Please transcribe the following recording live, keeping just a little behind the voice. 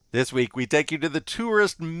This week, we take you to the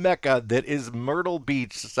tourist mecca that is Myrtle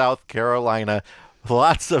Beach, South Carolina.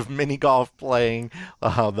 Lots of mini golf playing,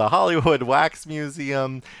 the Hollywood Wax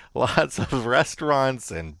Museum, lots of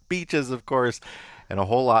restaurants and beaches, of course, and a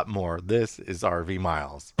whole lot more. This is RV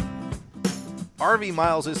Miles. RV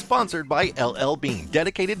Miles is sponsored by LL Bean,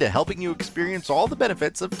 dedicated to helping you experience all the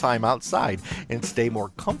benefits of time outside and stay more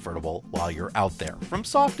comfortable while you're out there. From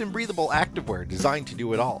soft and breathable activewear designed to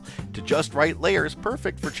do it all, to just right layers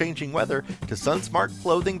perfect for changing weather, to sun-smart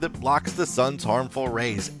clothing that blocks the sun's harmful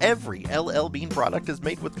rays, every LL Bean product is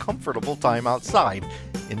made with comfortable time outside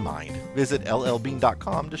in mind. Visit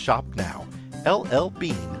llbean.com to shop now. LL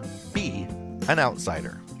Bean. Be an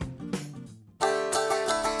outsider.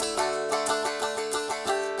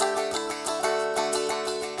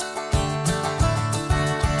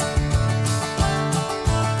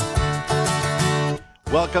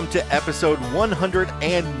 Welcome to episode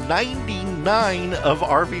 199 of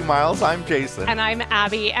RV Miles. I'm Jason. And I'm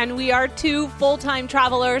Abby. And we are two full-time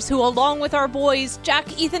travelers who, along with our boys,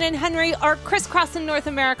 Jack, Ethan, and Henry, are crisscrossing North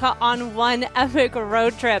America on one epic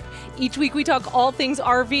road trip. Each week we talk all things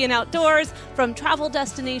RV and outdoors, from travel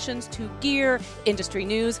destinations to gear, industry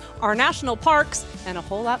news, our national parks, and a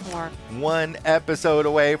whole lot more. One episode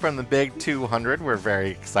away from the big 200. We're very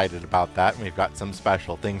excited about that. We've got some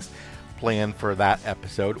special things planned for that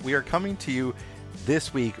episode. We are coming to you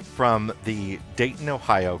this week from the Dayton,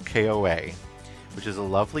 Ohio KOA, which is a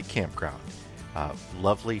lovely campground,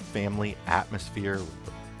 lovely family atmosphere with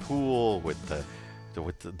the pool, with the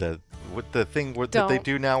thing that they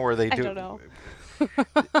do now, where they do. I don't know.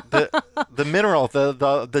 the mineral,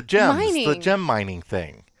 the gems, mining. The gem mining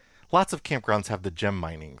thing. Lots of campgrounds have the gem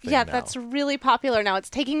mining thing Yeah, now. that's really popular now. It's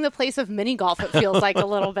taking the place of mini golf, it feels like, a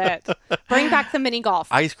little bit. Bring back the mini golf.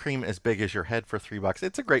 Ice cream as big as your head for $3.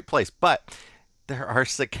 It's a great place, but there are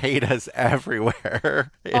cicadas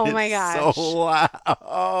everywhere. Oh my gosh. So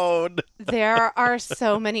loud. There are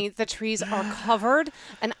so many. The trees are covered,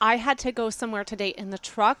 and I had to go somewhere today in the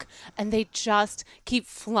truck, and they just keep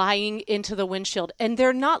flying into the windshield. And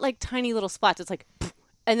they're not like tiny little splats. It's like,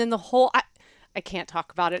 and then the whole... I can't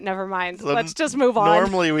talk about it. Never mind. So let's just move on.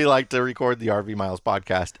 Normally, we like to record the RV Miles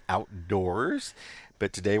podcast outdoors,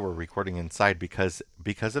 but today we're recording inside because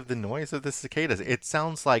of the noise of the cicadas. It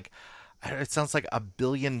sounds like a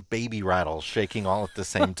billion baby rattles shaking all at the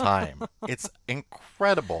same time. It's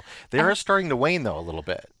incredible. They are starting to wane, though, a little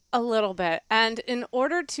bit. A little bit. And in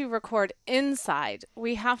order to record inside,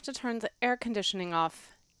 we have to turn the air conditioning off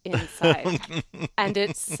inside. And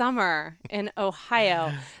it's summer in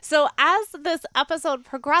Ohio. So as this episode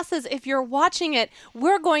progresses, if you're watching it,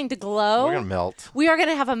 we're going to glow. We're going to melt. We are going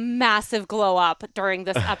to have a massive glow up during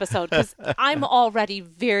this episode because I'm already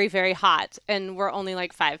very, very hot and we're only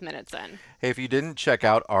like 5 minutes in. Hey, if you didn't check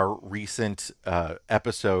out our recent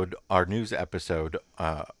episode, our news episode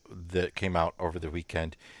that came out over the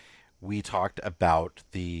weekend, we talked about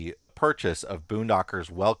the purchase of Boondockers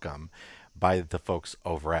Welcome by the folks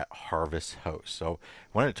over at Harvest Host. So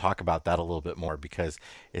I wanted to talk about that a little bit more because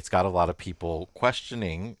it's got a lot of people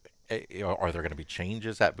questioning, are there going to be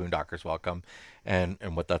changes at Boondockers Welcome and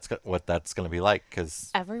what that's going to be like? Because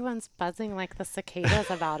everyone's buzzing like the cicadas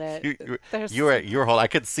about it. you were holding, I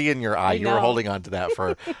could see in your eye, you were know. holding on to that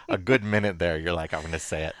for a good minute there. You're like, I'm going to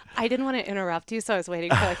say it. I didn't want to interrupt you, so I was waiting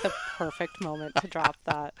for like the perfect moment to drop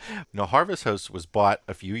that. No, Harvest Host was bought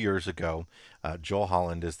a few years ago. Joel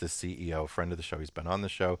Holland is the CEO, friend of the show. He's been on the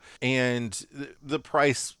show. And the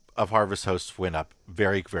price of Harvest Host went up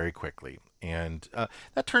very, very quickly. And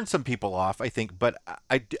that turned some people off, I think. But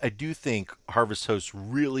I do think Harvest Host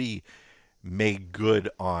really made good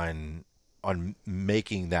on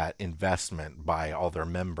making that investment by all their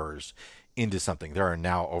members into something. There are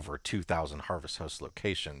now over 2,000 Harvest Host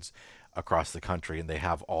locations across the country, and they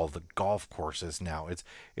have all the golf courses now.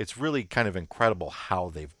 It's really kind of incredible how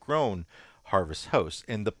they've grown Harvest Host,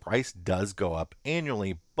 and the price does go up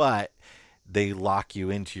annually, but they lock you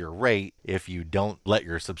into your rate. If you don't let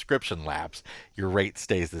your subscription lapse, your rate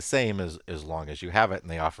stays the same as long as you have it,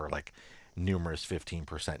 and they offer like numerous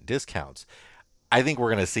 15% discounts. I think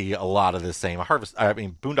we're going to see a lot of the same.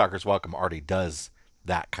 Boondockers Welcome already does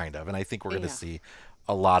that kind of, and I think we're going to see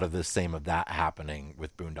a lot of the same of that happening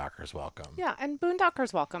with Boondockers Welcome. Yeah, and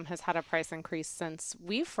Boondockers Welcome has had a price increase since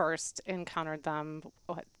we first encountered them,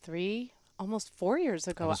 almost 4 years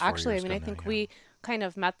ago. Actually, I think we kind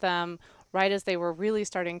of met them right as they were really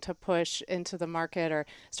starting to push into the market or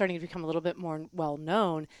starting to become a little bit more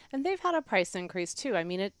well-known. And they've had a price increase too. I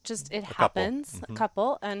mean, it happens, a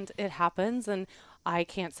couple, and it happens. And I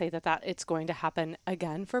can't say that it's going to happen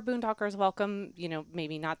again for Boondockers Welcome,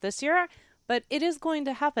 maybe not this year, But it is going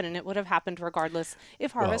to happen, and it would have happened regardless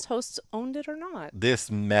if Harvest Hosts owned it or not.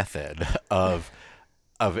 This method of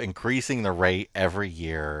increasing the rate every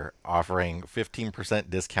year, offering 15%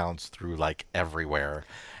 discounts through like everywhere.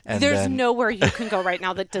 And there's nowhere you can go right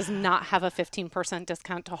now that does not have a 15%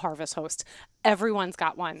 discount to Harvest Host. Everyone's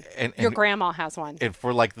got one. Your grandma has one. And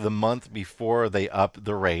for like the month before they up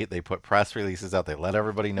the rate, they put press releases out. They let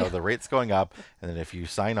everybody know the rate's going up. And then if you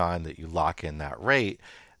sign on, that you lock in that rate.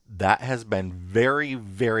 That has been very,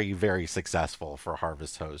 very, very successful for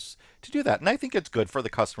Harvest Hosts to do that. And I think it's good for the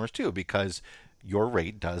customers too, because your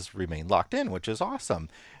rate does remain locked in, which is awesome.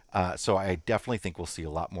 So I definitely think we'll see a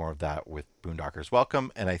lot more of that with Boondockers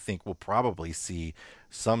Welcome. And I think we'll probably see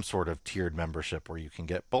some sort of tiered membership where you can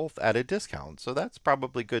get both at a discount. So that's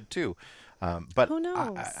probably good too. But who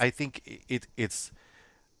knows? I think it's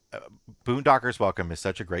Boondockers Welcome is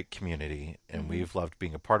such a great community, and we've loved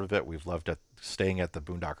being a part of it. We've loved staying at the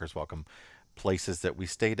Boondockers Welcome places that we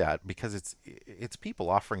stayed at, because it's people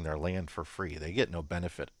offering their land for free. They get no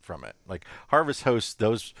benefit from it. Like Harvest Hosts,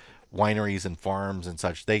 those wineries and farms and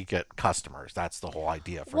such, they get customers. That's the whole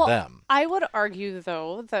idea for them. I would argue,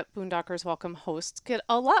 though, that Boondockers Welcome hosts get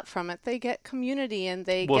a lot from it. They get community, and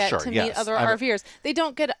they get to meet other RVers. They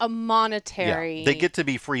don't get a monetary... Yeah, they get to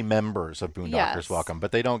be free members of Boondockers Welcome,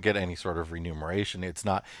 but they don't get any sort of remuneration. It's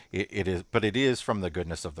not... It is from the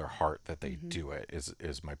goodness of their heart that they do it,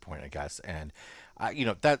 is my point, I guess. And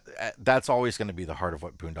that's always going to be the heart of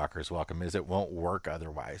what Boondockers Welcome is. It won't work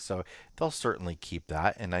otherwise. So they'll certainly keep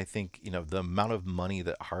that. And I think, the amount of money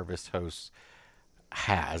that Harvest Hosts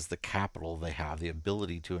has, the capital they have, the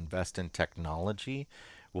ability to invest in technology,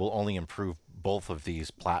 will only improve both of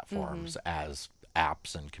these platforms as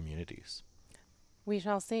apps and communities. We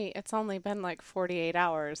shall see. It's only been like 48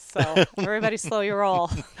 hours, so everybody slow your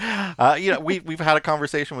roll. We've had a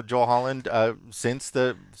conversation with Joel Holland since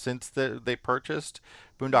they purchased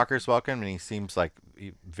Boondockers Welcome, and he seems like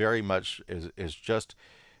he very much is just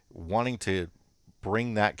wanting to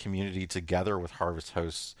bring that community together with Harvest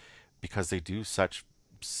Hosts, because they do such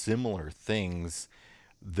similar things,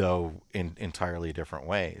 though in entirely different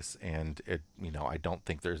ways. And I don't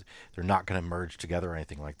think they're not going to merge together or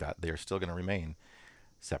anything like that. They're still going to remain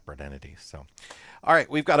separate entities. So, all right,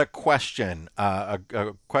 we've got a question, a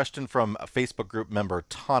question from a Facebook group member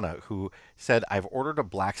Tana, who said, "I've ordered a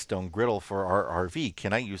Blackstone griddle for our RV.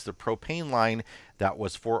 Can I use the propane line that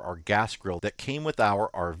was for our gas grill that came with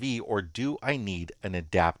our RV, or do I need an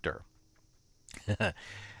adapter?"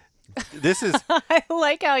 This is... I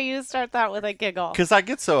like how you start that with a giggle, because I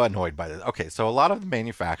get so annoyed by this. Okay, so a lot of the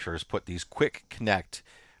manufacturers put these quick connect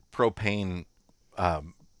propane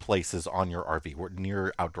places on your RV, near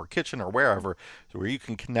your outdoor kitchen or wherever, so where you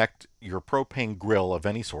can connect your propane grill of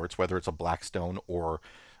any sorts, whether it's a Blackstone or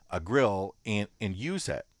a grill, and use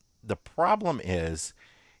it. The problem is,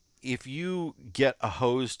 if you get a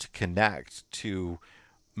hose to connect to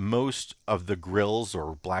most of the grills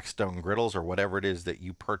or Blackstone griddles or whatever it is that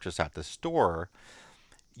you purchase at the store,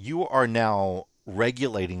 you are now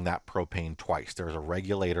regulating that propane twice. There's a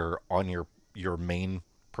regulator on your main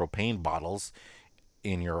propane bottles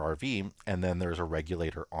in your RV, and then there's a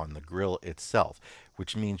regulator on the grill itself,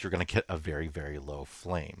 which means you're going to get a very, very low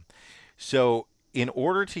flame. So in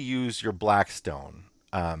order to use your Blackstone,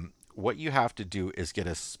 what you have to do is get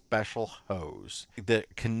a special hose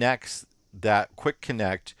that connects that quick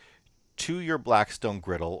connect to your Blackstone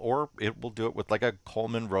griddle, or it will do it with like a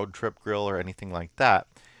Coleman road trip grill or anything like that,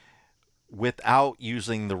 without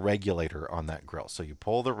using the regulator on that grill. So you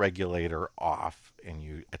pull the regulator off and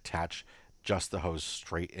you attach just the hose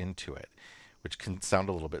straight into it, which can sound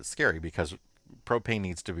a little bit scary, because propane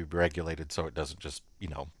needs to be regulated so it doesn't just,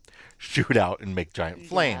 shoot out and make giant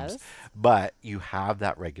flames. Yes. But you have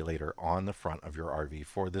that regulator on the front of your RV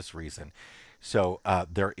for this reason. So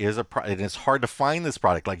there is and it's hard to find this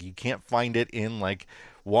product. Like, you can't find it in like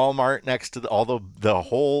Walmart next to the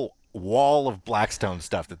whole wall of Blackstone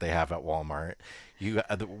stuff that they have at Walmart.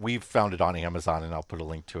 We've found it on Amazon, and I'll put a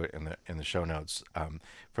link to it in the show notes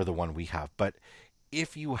for the one we have. But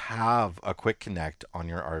if you have a quick connect on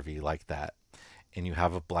your RV like that, and you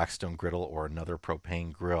have a Blackstone griddle or another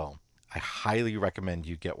propane grill, I highly recommend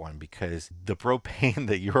you get one, because the propane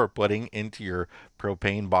that you're putting into your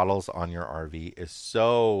propane bottles on your RV is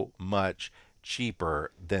so much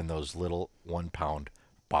cheaper than those little 1 pound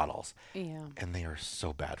bottles. Yeah. And they are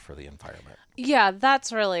so bad for the environment. Yeah,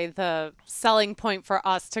 that's really the selling point for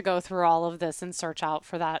us to go through all of this and search out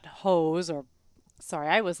for that hose. Or, sorry,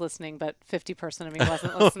 I was listening, but 50% of me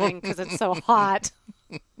wasn't listening because it's so hot.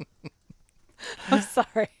 I'm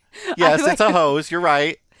sorry. Yes, it's a hose. You're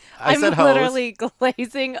right. I'm literally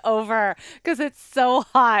glazing over because it's so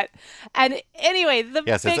hot. And anyway,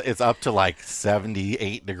 it's up to like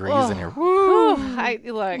 78 degrees in here. Woo!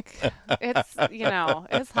 Look, it's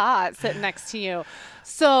it's hot sitting next to you.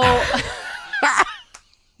 So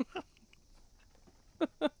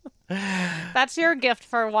that's your gift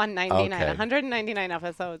for $199, okay. 199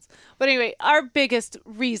 episodes. But anyway, our biggest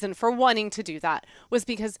reason for wanting to do that was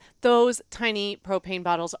because those tiny propane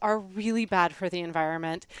bottles are really bad for the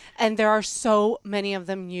environment. And there are so many of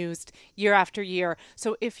them used year after year.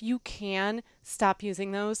 So if you can stop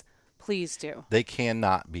using those, please do. They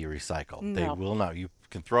cannot be recycled. No. They will not. You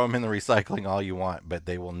can throw them in the recycling all you want, but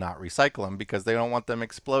they will not recycle them because they don't want them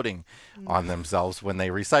exploding on themselves when they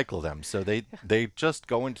recycle them. So they just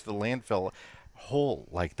go into the landfill whole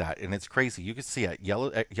like that, and it's crazy. You can see it.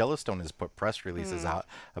 Yellowstone has put press releases out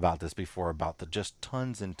about this before, about the just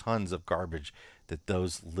tons and tons of garbage that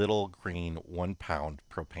those little green 1 pound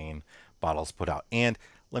propane bottles put out. And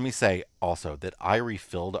let me say also that I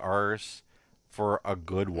refilled ours for a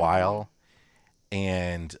good while,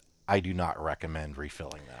 and I do not recommend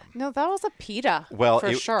refilling them. No, that was a PETA. Well,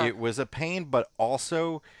 for sure. It was a pain, but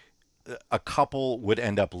also a couple would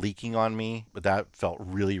end up leaking on me, but that felt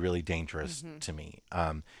really, really dangerous to me.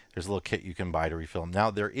 There's a little kit you can buy to refill them.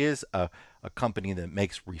 Now, there is a company that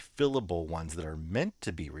makes refillable ones that are meant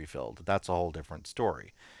to be refilled. That's a whole different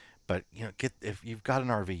story. But if you've got an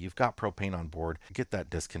RV, you've got propane on board, get that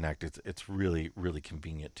disconnect. It's really, really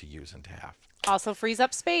convenient to use and to have. Also frees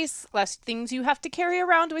up space, less things you have to carry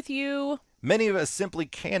around with you. Many of us simply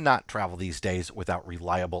cannot travel these days without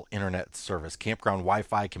reliable internet service. Campground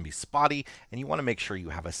Wi-Fi can be spotty, and you want to make sure you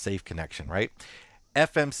have a safe connection, right?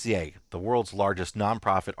 FMCA, the world's largest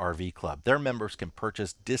nonprofit RV club, their members can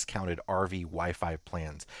purchase discounted RV Wi-Fi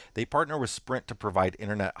plans. They partner with Sprint to provide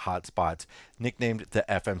internet hotspots, nicknamed the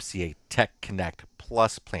FMCA Tech Connect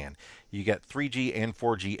Plus plan. You get 3G and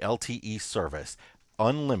 4G LTE service,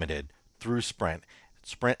 unlimited, through Sprint.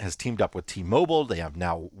 Sprint has teamed up with T-Mobile. They have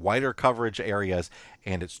now wider coverage areas,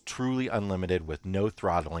 and it's truly unlimited with no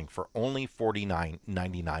throttling for only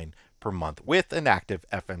 $49.99 per month with an active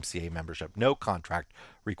FMCA membership. No contract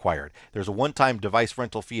required. There's a one-time device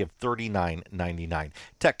rental fee of $39.99.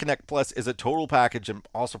 Tech Connect Plus is a total package and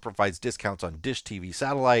also provides discounts on Dish TV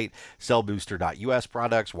satellite, Cellbooster.us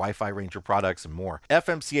products, Wi-Fi Ranger products, and more.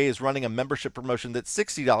 FMCA is running a membership promotion that's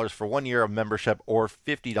 $60 for 1 year of membership or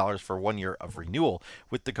 $50 for 1 year of renewal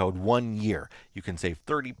with the code 1YEAR. You can save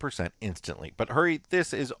 30% instantly. But hurry,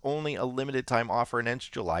 this is only a limited time offer and ends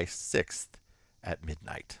July 6th at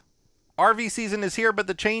midnight. RV season is here, but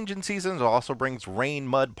the change in seasons also brings rain,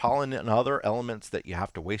 mud, pollen, and other elements that you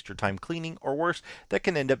have to waste your time cleaning, or worse, that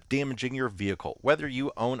can end up damaging your vehicle. Whether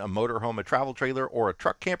you own a motorhome, a travel trailer, or a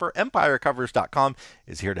truck camper, EmpireCovers.com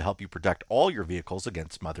is here to help you protect all your vehicles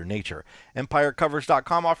against Mother Nature.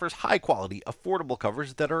 EmpireCovers.com offers high-quality, affordable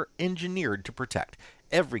covers that are engineered to protect.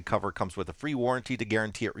 Every cover comes with a free warranty to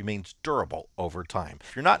guarantee it remains durable over time.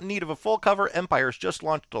 If you're not in need of a full cover, Empire's just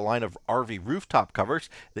launched a line of RV rooftop covers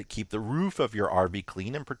that keep the roof of your RV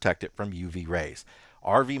clean and protect it from UV rays.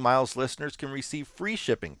 RV Miles listeners can receive free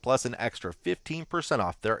shipping plus an extra 15%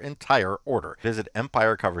 off their entire order. Visit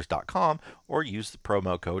EmpireCovers.com or use the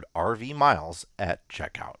promo code RVMiles at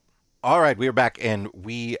checkout. All right, we are back, and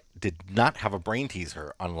we did not have a brain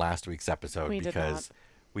teaser on last week's episode because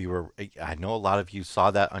I know a lot of you saw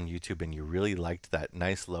that on YouTube and you really liked that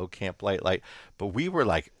nice low camp light, but we were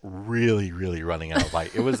like really, really running out of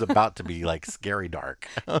light. It was about to be like scary dark.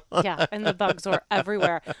 Yeah, and the bugs were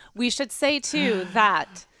everywhere. We should say too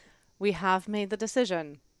that we have made the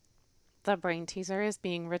decision. The brain teaser is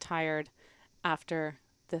being retired after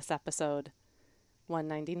this episode,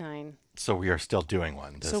 199. So we are still doing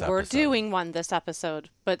one this episode. So we're doing one this episode,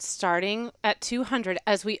 but starting at 200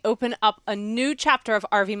 as we open up a new chapter of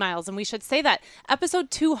RV Miles. And we should say that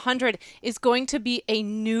episode 200 is going to be a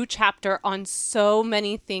new chapter on so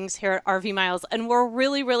many things here at RV Miles. And we're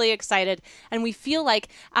really, really excited. And we feel like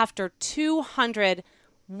after 200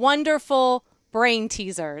 wonderful brain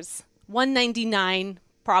teasers, 199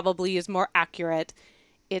 probably is more accurate,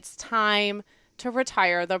 it's time to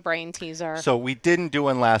retire the brain teaser. So we didn't do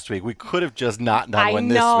one last week. We could have just not done one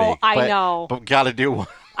this week. I know. But got to do one.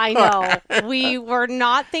 I know. We were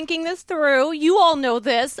not thinking this through. You all know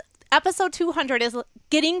this. Episode 200 is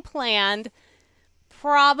getting planned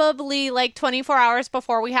probably like 24 hours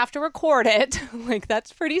before we have to record it. Like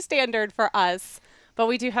that's pretty standard for us. But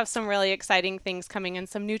we do have some really exciting things coming and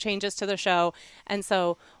some new changes to the show. And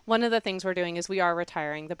so one of the things we're doing is we are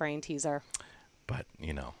retiring the brain teaser. But,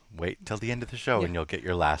 wait till the end of the show and you'll get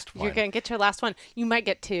your last one. You're going to get your last one. You might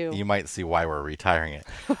get two. You might see why we're retiring it.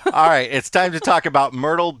 All right, it's time to talk about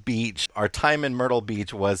Myrtle Beach. Our time in Myrtle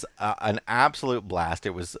Beach was an absolute blast.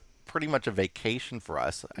 It was pretty much a vacation for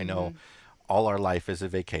us. I know all our life is a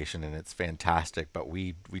vacation and it's fantastic, but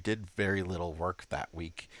we did very little work that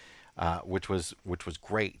week, which was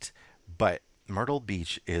great. But Myrtle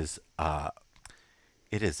Beach is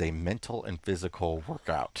it is a mental and physical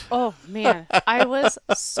workout. Oh, man. I was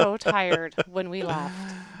so tired when we left.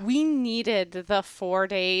 We needed the 4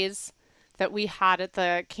 days that we had at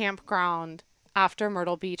the campground after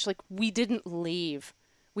Myrtle Beach. Like, we didn't leave.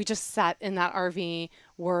 We just sat in that RV,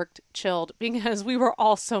 worked, chilled, because we were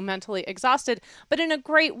all so mentally exhausted, but in a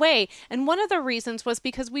great way. And one of the reasons was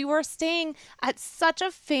because we were staying at such a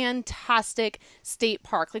fantastic state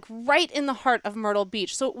park, like right in the heart of Myrtle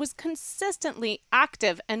Beach. So it was consistently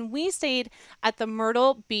active. And we stayed at the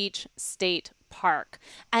Myrtle Beach State Park.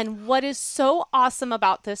 And what is so awesome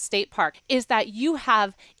about this state park is that you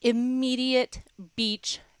have immediate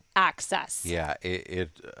beach access. Yeah,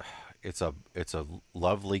 it's a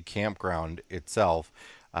lovely campground itself,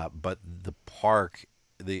 but the park,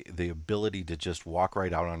 the ability to just walk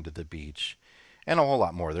right out onto the beach, and a whole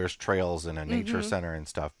lot more. There's trails and a nature center and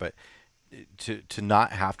stuff, but to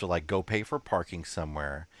not have to like go pay for parking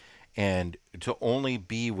somewhere, and to only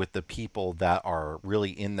be with the people that are really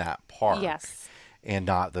in that park, Yes. and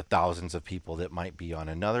not the thousands of people that might be on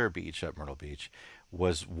another beach at Myrtle Beach,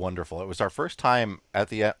 was wonderful. It was our first time at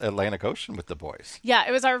the Atlantic Ocean with the boys. Yeah,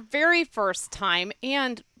 it was our very first time.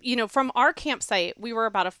 And, from our campsite, we were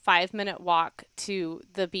about a 5-minute walk to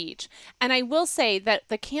the beach. And I will say that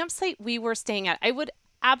the campsite we were staying at, I would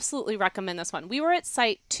absolutely recommend this one. We were at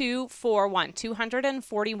site 241.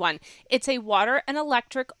 It's a water and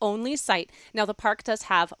electric only site. Now, the park does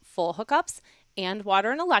have full hookups and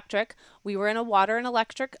water and electric. We were in a water and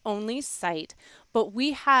electric only site, but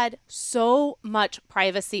we had so much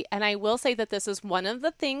privacy. And I will say that this is one of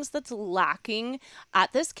the things that's lacking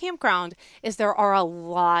at this campground is there are a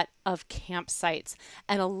lot of campsites.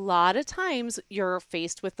 And a lot of times you're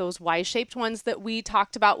faced with those Y-shaped ones that we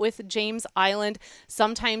talked about with James Island.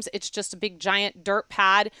 Sometimes it's just a big giant dirt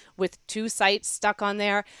pad with 2 sites stuck on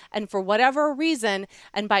there. And for whatever reason,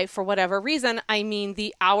 I mean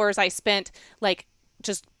the hours I spent like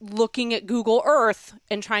just looking at Google Earth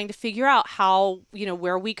and trying to figure out how,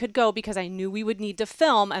 where we could go, because I knew we would need to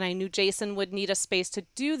film and I knew Jason would need a space to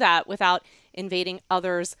do that without invading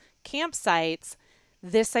others' campsites.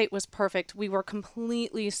 This site was perfect. We were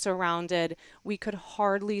completely surrounded. We could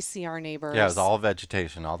hardly see our neighbors. Yeah, it was all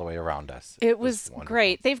vegetation all the way around us. It was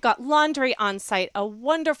great. They've got laundry on site, a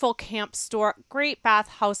wonderful camp store, great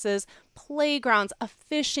bathhouses, playgrounds, a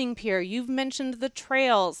fishing pier. You've mentioned the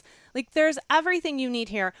trails. Like, there's everything you need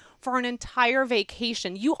here for an entire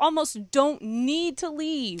vacation. You almost don't need to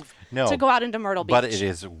leave to go out into Myrtle Beach. But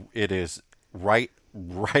it is right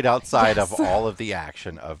outside of all of the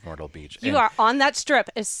action of Myrtle Beach. You are on that strip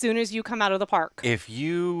as soon as you come out of the park. If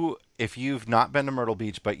you've not been to Myrtle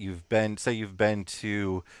Beach, but you've been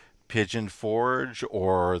to Pigeon Forge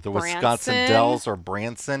or the Wisconsin Dells or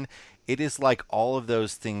Branson, it is like all of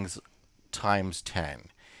those things times 10.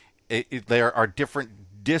 There are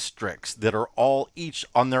different districts that are all each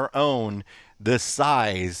on their own the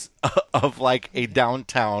size of like a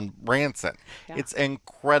downtown Branson. Yeah. It's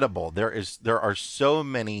incredible. There are so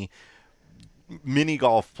many mini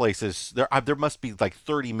golf places. There must be like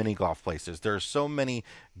 30 mini golf places. There are so many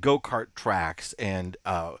go-kart tracks and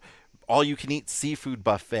all you can eat seafood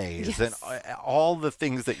buffets. Yes. And all the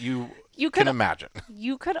things that you can imagine.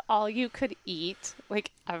 You could eat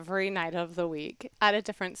like every night of the week at a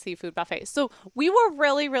different seafood buffet. So we were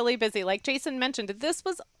really, really busy. Like Jason mentioned, this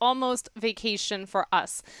was almost vacation for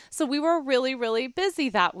us. So we were really, really busy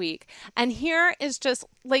that week. And here is just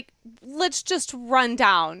like, let's just run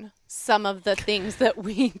down some of the things that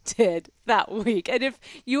we did that week. And if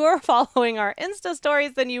you are following our Insta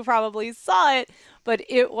stories, then you probably saw it, but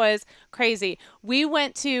it was crazy. We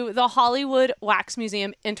went to the Hollywood Wax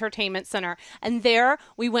Museum Entertainment Center, and there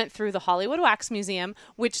we went through the Hollywood Wax Museum,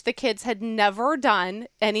 which the kids had never done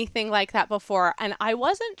anything like that before. And I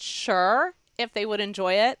wasn't sure if they would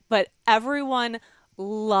enjoy it, but everyone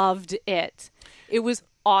loved it. It was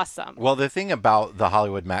awesome. Well, the thing about the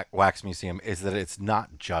Hollywood Wax Museum is that it's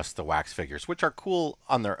not just the wax figures, which are cool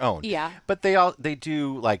on their own. Yeah. But they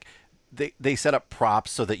do like they set up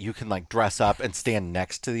props so that you can like dress up and stand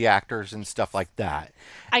next to the actors and stuff like that.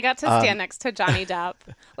 I got to stand next to Johnny Depp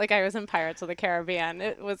like I was in Pirates of the Caribbean.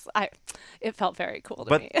 It felt very cool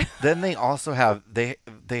to me. But then they also have they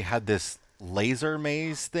had this laser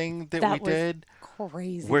maze thing that we did.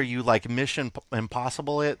 crazy. Where you like Mission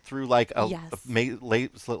Impossible it through like Yes.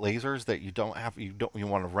 lasers that you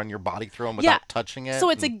want to run your body through them without touching it. So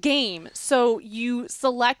it's a game. So you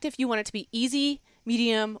select if you want it to be easy,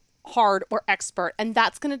 medium, hard, or expert, and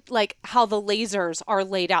that's going to like how the lasers are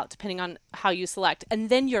laid out depending on how you select, and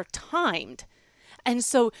then you're timed. And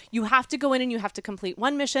so you have to go in and you have to complete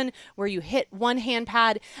one mission where you hit one hand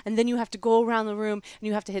pad, and then you have to go around the room and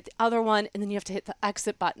you have to hit the other one, and then you have to hit the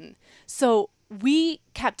exit button. So we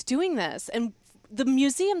kept doing this, and the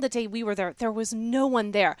museum, the day we were there was no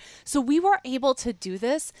one there. So we were able to do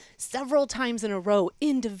this several times in a row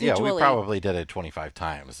individually. Yeah, we probably did it 25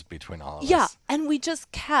 times between all of us. Yeah, and we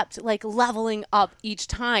just kept like leveling up each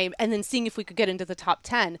time and then seeing if we could get into the top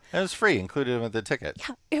 10. And it was free, included with the ticket.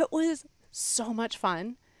 Yeah, it was so much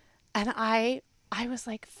fun. And I was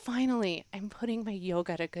like, finally, I'm putting my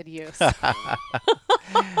yoga to good use.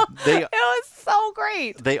 It was so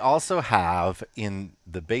great. They also have in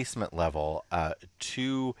the basement level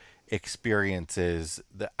 2 experiences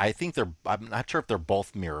that I'm not sure if they're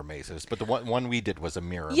both mirror mazes, but the one we did was a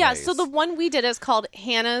mirror maze. Yeah, so the one we did is called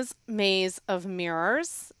Hannah's Maze of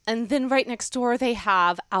Mirrors. And then right next door they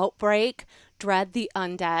have Outbreak, Dread the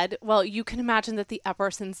Undead. Well, you can imagine that the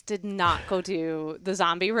Eppersons did not go to the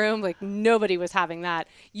zombie room. Like, nobody was having that.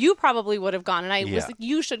 You probably would have gone, and I was like,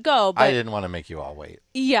 you should go. But I didn't want to make you all wait.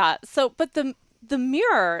 Yeah, but the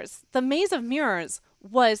mirrors, the Maze of Mirrors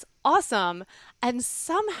was awesome. And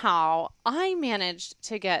somehow I managed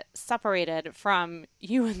to get separated from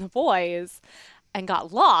you and the boys and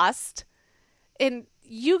got lost. And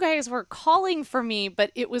you guys were calling for me,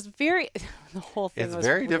 but it was the whole thing was It's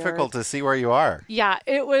very weird. difficult to see where you are. Yeah,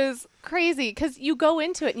 it was crazy because you go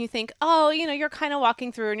into it and you think, oh, you're kind of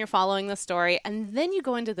walking through and you're following the story. And then you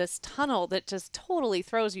go into this tunnel that just totally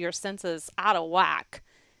throws your senses out of whack.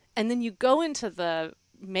 And then you go into the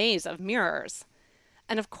Maze of Mirrors.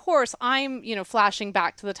 And of course, I'm, flashing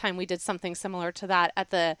back to the time we did something similar to that at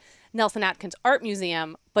the Nelson Atkins Art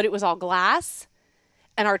Museum, but it was all glass.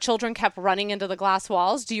 And our children kept running into the glass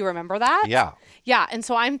walls. Do you remember that? Yeah. Yeah. And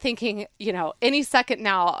so I'm thinking, any second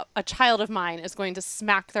now, a child of mine is going to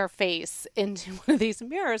smack their face into one of these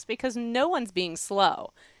mirrors because no one's being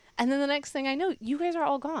slow. And then the next thing I know, you guys are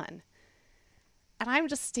all gone. And I'm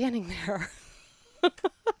just standing there.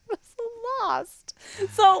 So lost.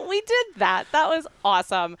 So we did that. That was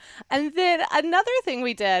awesome. And then another thing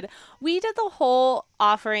we did the whole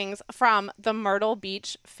offerings from the Myrtle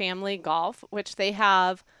Beach Family Golf, which they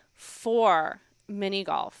have 4 mini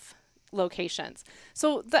golf locations.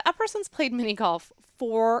 So the Eppersons played mini golf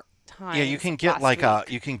 4 times. Yeah, you can get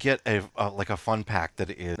a fun pack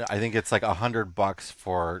that is, I think it's like $100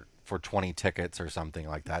 for 20 tickets or something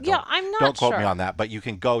like that. Yeah, I'm not Don't quote sure. me on that, but you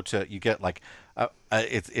can you get like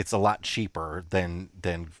it's a lot cheaper than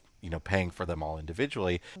paying for them all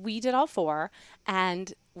individually. We did all 4,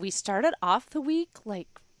 and we started off the week like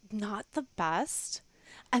not the best.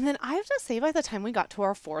 And then I have to say, by the time we got to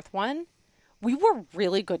our 4th one, we were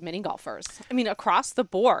really good mini golfers. I mean, across the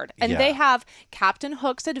board. And they have Captain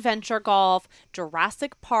Hook's Adventure Golf,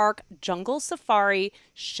 Jurassic Park, Jungle Safari,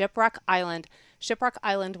 Shipwreck Island. Shipwreck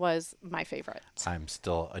Island was my favorite. I'm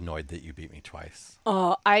still annoyed that you beat me twice.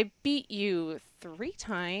 I beat you 3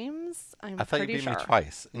 times. I thought you beat me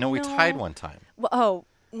twice. No, we tied one time. Well,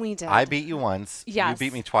 we did. I beat you once. Yes. You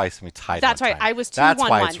beat me twice, and we tied. That's one right. time. I was 2-1-1. That's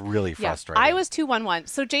why it's really frustrating. I was 2-1-1.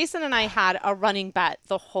 So Jason and I had a running bet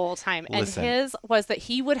the whole time, and his was that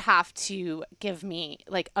he would have to give me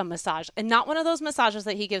like a massage, and not one of those massages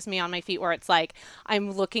that he gives me on my feet where it's like I'm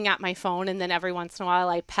looking at my phone and then every once in a while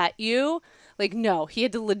I pet you. Like, no, he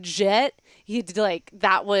had to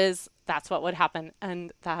that's what would happen.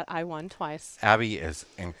 And that I won twice. Abby is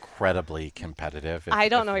incredibly competitive. I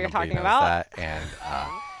don't know what you're talking about. That,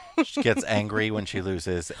 and she gets angry when she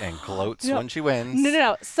loses and gloats when she wins.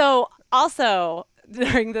 No. So also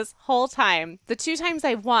during this whole time, the 2 times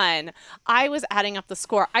I won, I was adding up the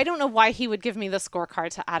score. I don't know why he would give me the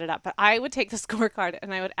scorecard to add it up, but I would take the scorecard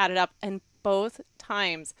and I would add it up. And both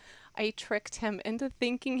times I tricked him into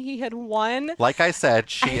thinking he had won. Like I said,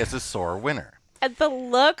 she is a sore winner. And the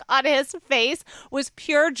look on his face was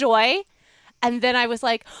pure joy. And then I was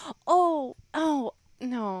like, oh,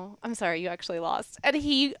 no, I'm sorry, you actually lost. And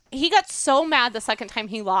he got so mad the second time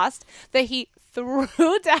he lost that he threw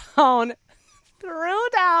down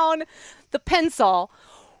the pencil,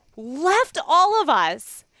 left all of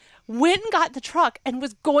us, went and got the truck, and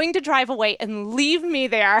was going to drive away and leave me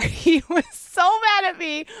there. He was so mad at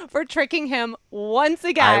me for tricking him once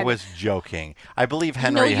again. I was joking. I believe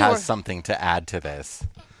Henry has something to add to this.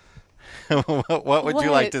 What would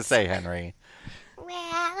you like to say, Henry?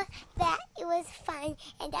 Well, that it was fun,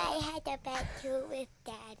 and I had a bet too with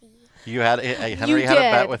Daddy. You had Henry had a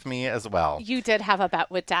bet with me as well. You did have a bet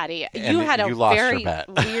with Daddy. And you had a lost very your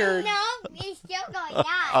bet. weird. No, it's still going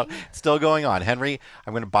on. Still going on. Henry,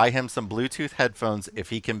 I'm going to buy him some Bluetooth headphones if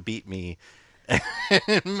he can beat me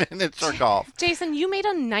in miniature golf. Jason, you made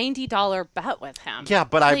a $90 bet with him. Yeah,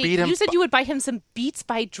 but I beat him. You said you would buy him some Beats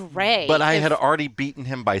by Dre. But I had already beaten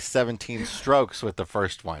him by 17 strokes with the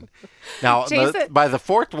first one. Now, Jason, by the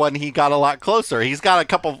fourth one, he got a lot closer. He's got a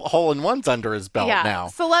couple hole-in-ones under his belt now.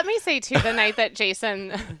 So let me say, too, the night that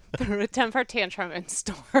Jason threw a temper tantrum and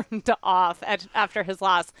stormed off after his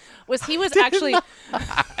loss, he was actually...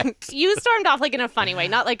 You stormed off like in a funny way,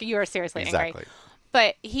 not like you were seriously angry.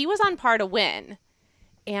 But he was on par to win,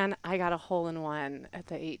 and I got a hole-in-one at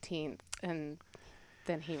the 18th, and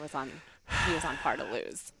then he was on par to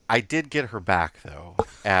lose. I did get her back, though,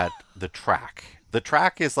 at the track. The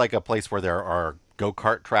track is like a place where there are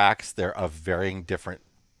go-kart tracks. They're of varying different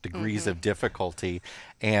degrees of difficulty,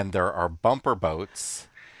 and there are bumper boats.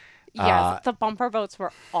 Yes, the bumper boats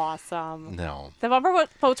were awesome. No. The bumper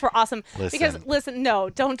boats were awesome. Listen. Because, listen, no,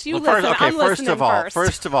 don't you Well, listen. I'm listening first.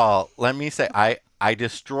 First of all, let me say, I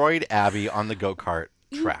destroyed Abby on the go-kart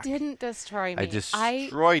track. You didn't destroy me. I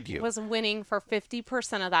destroyed you. I was winning for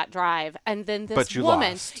 50% of that drive. And then this but you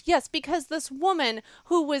woman. Lost. Yes, because this woman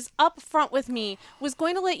who was up front with me was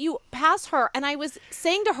going to let you pass her. And I was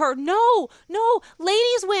saying to her, no,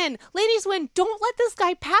 ladies win. Ladies win. Don't let this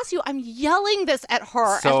guy pass you. I'm yelling this at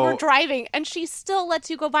her as we're driving. And she still lets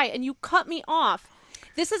you go by. And you cut me off.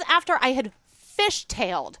 This is after I had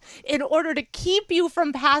fishtailed in order to keep you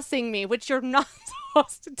from passing me, which you're not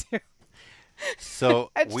supposed to do.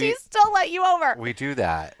 So and she still let you over. We do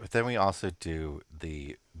that, but then we also do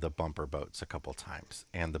the bumper boats a couple times,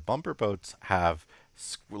 and the bumper boats have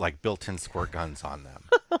like built-in squirt guns on them.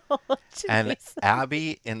 And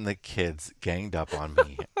Abby and the kids ganged up on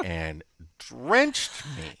me and drenched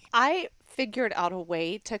me. I figured out a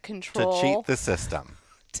way to cheat the system.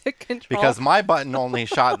 To control. Because my button only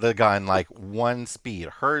shot the gun like one speed.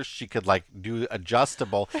 Hers, she could like do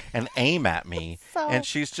adjustable and aim at me. And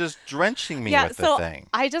she's just drenching me with the thing.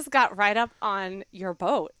 I just got right up on your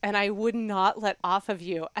boat and I would not let off of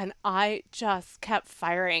you. And I just kept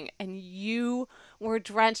firing and you were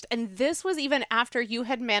drenched. And this was even after you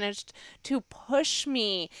had managed to push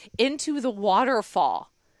me into the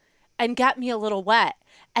waterfall and get me a little wet.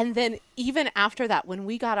 And then even after that, when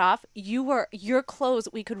we got off, your clothes,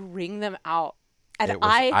 we could wring them out. And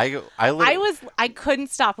I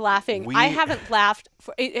couldn't stop laughing. I haven't laughed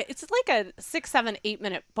for it's like a 6, 7, 8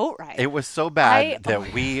 minute boat ride. It was so bad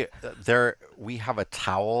that we have a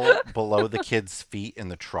towel below the kids' feet in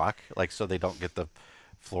the truck, like so they don't get the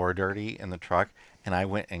floor dirty in the truck. And I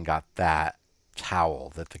went and got that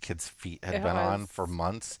towel that the kids' feet had been on for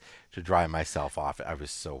months to dry myself off. I was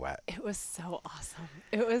so wet. It was so awesome.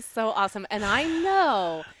 It was so awesome. And I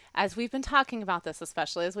know, as we've been talking about this,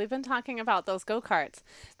 especially as we've been talking about those go-karts,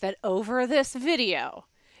 that over this video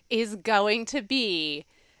is going to be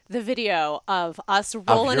the video of us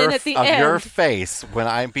rolling in at the end. Your face when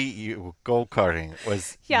I beat you go-karting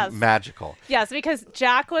was magical. Yes, because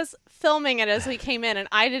Jack was filming it as we came in and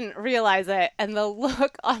I didn't realize it, and the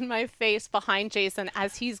look on my face behind Jason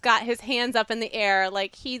as he's got his hands up in the air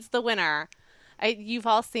like he's the winner. You've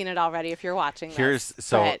all seen it already if you're watching this.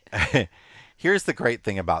 Here's the great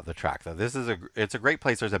thing about the track though. It's a great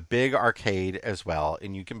place. There's a big arcade as well,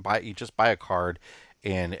 and you just buy a card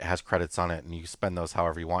and it has credits on it and you spend those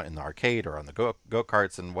however you want in the arcade or on the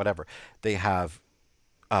go-karts and whatever. They have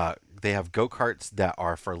go-karts that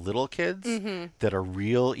are for little kids that are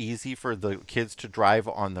real easy for the kids to drive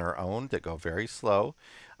on their own, that go very slow.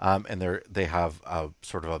 And they have a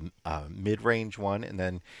sort of a mid-range one and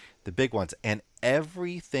then the big ones. And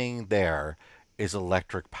everything there is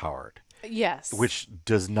electric powered. Yes. Which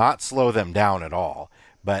does not slow them down at all.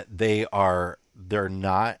 But they're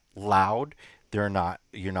not loud. You're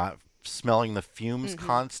not smelling the fumes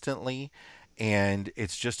constantly. And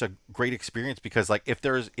it's just a great experience because, like, if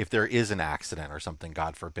there is an accident or something,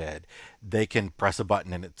 God forbid, they can press a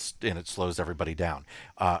button and it slows everybody down.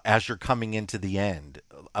 As you're coming into the end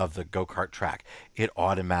of the go-kart track, it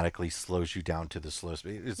automatically slows you down to the slow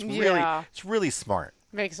speed. It's really smart.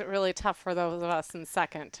 Makes it really tough for those of us in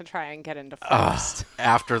second to try and get into first.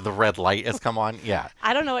 After the red light has come on, yeah.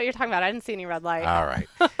 I don't know what you're talking about. I didn't see any red light. All right.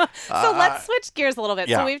 So let's switch gears a little bit.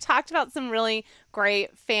 Yeah. So we've talked about some really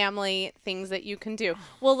great family things that you can do.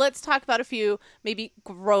 Well, let's talk about a few maybe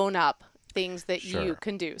grown-up things that you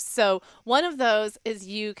can do. So one of those is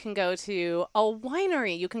you can go to a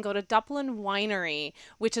winery. You can go to Duplin Winery,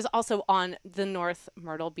 which is also on the North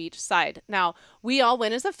Myrtle Beach side. Now, we all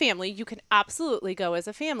went as a family. You can absolutely go as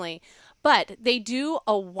a family, but they do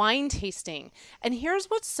a wine tasting. And here's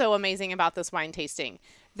what's so amazing about this wine tasting.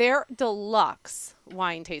 Their deluxe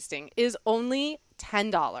wine tasting is only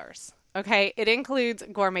 $10. Okay, it includes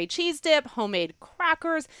gourmet cheese dip, homemade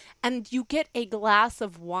crackers, and you get a glass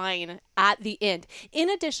of wine at the end, in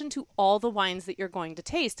addition to all the wines that you're going to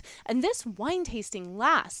taste. And this wine tasting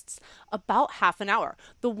lasts about half an hour.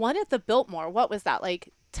 The one at the Biltmore, what was that,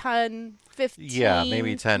 like 10, 15 Yeah,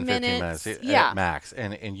 maybe 10, 15 minutes yeah. at max.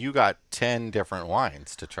 And you got 10 different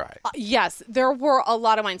wines to try. Yes, there were a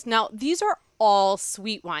lot of wines. Now, these are all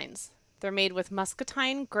sweet wines. They're made with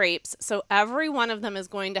muscatine grapes. So every one of them is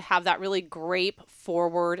going to have that really grape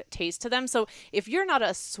forward taste to them. So if you're not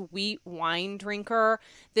a sweet wine drinker,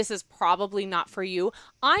 this is probably not for you.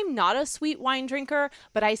 I'm not a sweet wine drinker,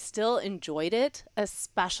 but I still enjoyed it,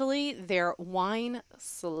 especially their wine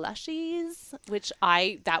slushies, which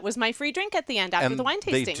that was my free drink at the end after the wine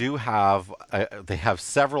tasting. They do have, they have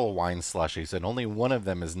several wine slushies, and only one of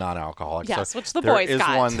them is non-alcoholic. Yes, so which the boys got.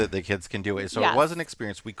 There is one that the kids can do. So yes. It was an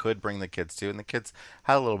experience we could bring the kids to, and the kids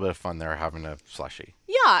had a little bit of fun there having a slushie.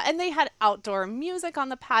 Yeah, and they had outdoor music on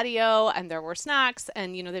the patio, and there were snacks,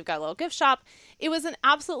 and, they've got a little gift shop. It was an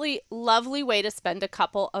absolutely lovely way to spend a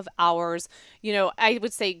couple of hours. I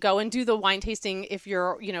would say go and do the wine tasting if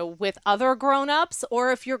you're, with other grown-ups,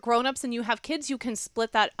 or if you're grown-ups and you have kids, you can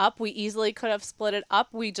split that up. We easily could have split it up.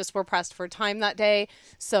 We just were pressed for time that day,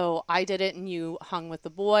 so I did it, and you hung with the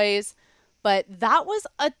boys. But that was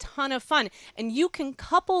a ton of fun. And you can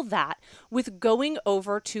couple that with going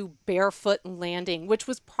over to Barefoot Landing, which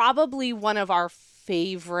was probably one of our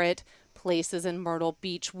favorite places in Myrtle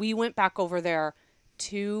Beach. We went back over there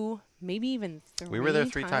 2, maybe even 3 times. We were there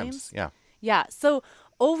 3 times. Yeah. Yeah. So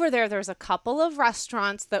over there's a couple of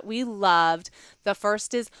restaurants that we loved. The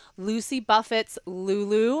first is Lucy Buffett's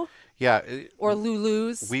Lulu. Yeah. Or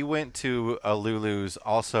Lulu's. We went to a Lulu's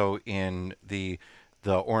also in the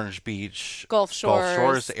Orange Beach Gulf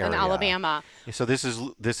Shores area in Alabama. So this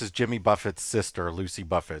is Jimmy Buffett's sister, Lucy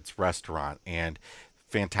Buffett's restaurant, and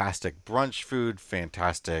fantastic brunch food,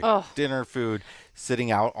 fantastic dinner food, sitting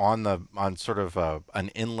out on sort of an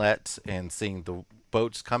inlet and seeing the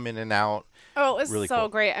boats come in and out. Oh, it was really so cool.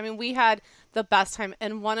 Great. I mean, we had the best time,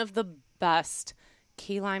 and one of the best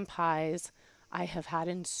key lime pies I have had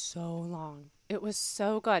in so long. It was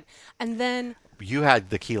so good. And then you had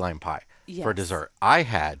the key lime pie for dessert. I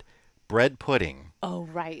had bread pudding. Oh,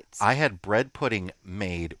 right. I had bread pudding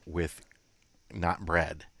made with not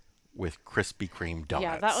bread, with Krispy Kreme donuts.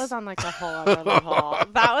 Yeah, that was on like a whole other level.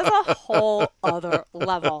 That was a whole other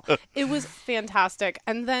level. It was fantastic.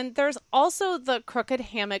 And then there's also the Crooked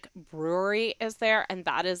Hammock Brewery is there, and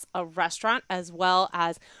that is a restaurant as well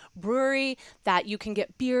as brewery that you can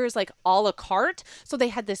get beers like a la carte. So they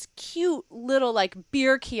had this cute little like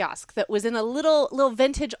beer kiosk that was in a little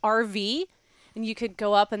vintage RV. And you could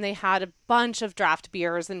go up and they had a bunch of draft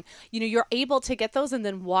beers, and you're able to get those and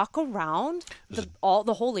then walk around the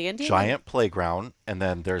whole landing. Giant playground, and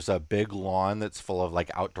then there's a big lawn that's full of like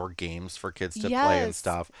outdoor games for kids to play and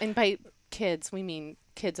stuff. And by kids, we mean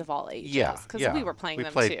kids of all ages. Yeah, because we were playing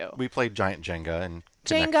them too. We played Giant Jenga and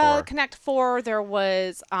Connect Four. There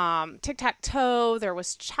was tic-tac-toe. There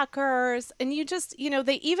was checkers, and you just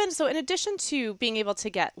they even so in addition to being able to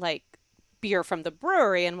get like beer from the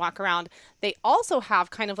brewery and walk around, they also have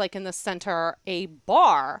kind of like in the center a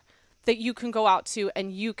bar that you can go out to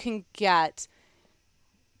and you can get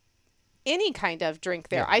any kind of drink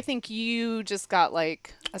there. I think you just got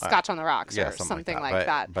like a Scotch on the rocks or something like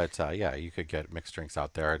that. But you could get mixed drinks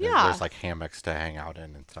out there. There's like hammocks to hang out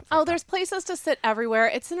in and stuff like that. There's places to sit everywhere.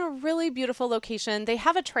 It's in a really beautiful location. They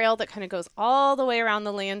have a trail that kind of goes all the way around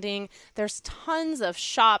the landing. There's tons of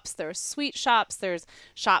shops. There's sweet shops. There's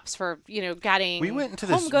shops for, getting We went into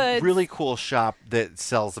home this goods. really cool shop that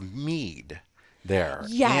sells mead there.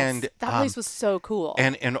 Yes, and, that place was so cool.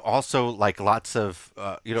 And also like lots of,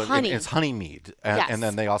 honey. It's honey mead. And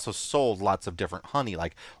then they also sold lots of different honey,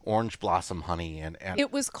 like orange blossom honey. And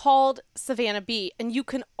it was called Savannah Bee. And you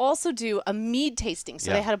can also do a mead tasting. So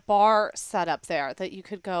they had a bar set up there that you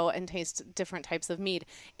could go and taste different types of mead.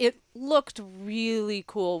 It looked really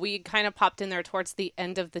cool. We kind of popped in there towards the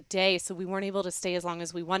end of the day, so we weren't able to stay as long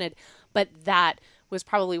as we wanted. But that was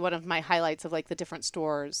probably one of my highlights of like the different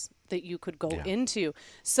stores that you could go into.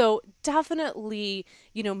 So definitely,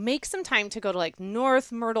 make some time to go to like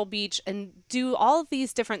North Myrtle Beach and do all of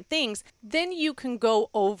these different things. Then you can go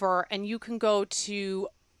over and you can go to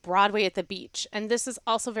Broadway at the beach. And this is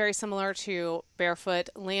also very similar to Barefoot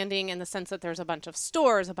Landing in the sense that there's a bunch of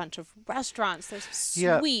stores, a bunch of restaurants, there's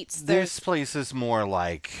suites. This place is more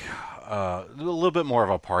like a little bit more of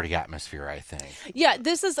a party atmosphere, I think. Yeah,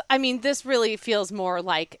 this really feels more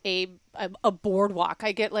like a boardwalk.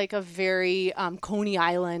 I get like a very Coney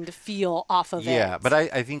Island feel off of it. Yeah, but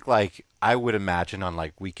I think like I would imagine on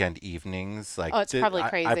like weekend evenings, like it's probably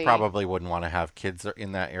crazy. I probably wouldn't want to have kids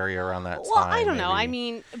in that area around that time. Well, I don't know. I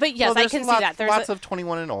mean, but yes, I can see that. There's lots of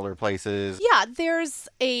 21 and older places. Yeah, there's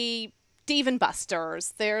a Dave &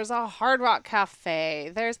 Buster's. There's a Hard Rock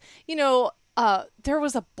Cafe. There's, there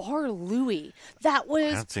was a Bar Louie. That was... I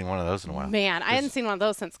haven't seen one of those in a while. Man, I hadn't seen one of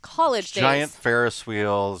those since college days. Giant Ferris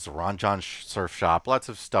wheels, Ron John surf shop, lots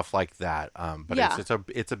of stuff like that. But yeah.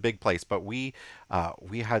 It's a big place. But we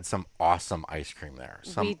had some awesome ice cream there.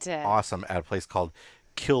 We did. Awesome at a place called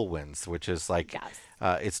Kilwins, which is like... Yes.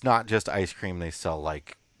 It's not just ice cream. They sell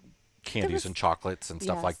like candies and chocolates and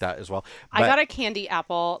stuff like that as well. But I got a candy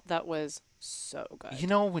apple that was so good. You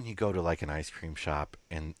know when you go to like an ice cream shop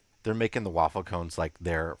and they're making the waffle cones like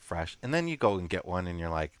they're fresh, and then you go and get one and you're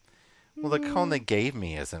like, well, the cone they gave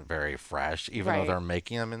me isn't very fresh, even though they're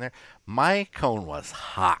making them in there. My cone was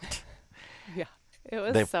hot. Yeah, it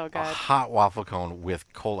was so good. A hot waffle cone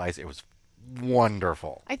with cold ice. It was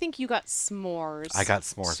wonderful. I think you got s'mores. I got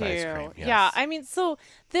s'mores too. Ice cream. Yes. Yeah, I mean, so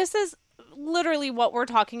this is literally what we're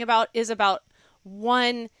talking about is about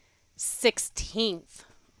 1/16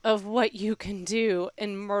 of what you can do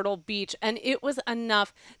in Myrtle Beach. And it was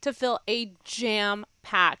enough to fill a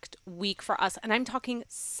jam-packed week for us. And I'm talking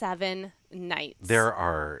 7 nights. There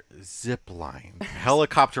are zip lines,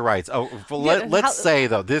 helicopter rides. Oh, let's say,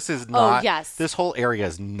 though, this is not, this whole area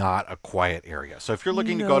is not a quiet area. So if you're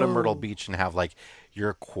looking to go to Myrtle Beach and have like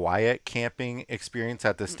your quiet camping experience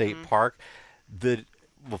at the state park,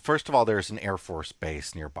 well, first of all, there's an Air Force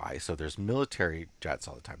base nearby, so there's military jets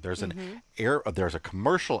all the time. There's there's a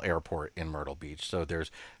commercial airport in Myrtle Beach, so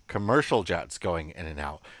there's commercial jets going in and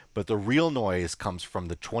out. But the real noise comes from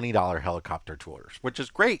the $20 helicopter tours, which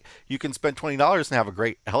is great. You can spend $20 and have a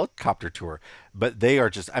great helicopter tour. But they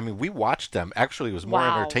are just, I mean, we watched them. Actually, it was more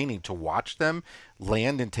entertaining to watch them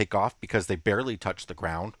land and take off because they barely touch the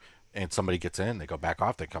ground. And somebody gets in, they go back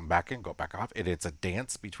off, they come back in, go back off. It's a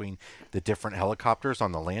dance between the different helicopters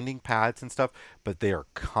on the landing pads and stuff, but they are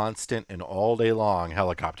constant and all day long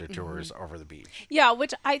helicopter tours over the beach. Yeah,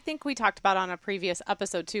 which I think we talked about on a previous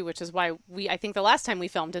episode too, which is why I think the last time we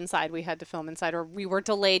filmed inside, we had to film inside, or we were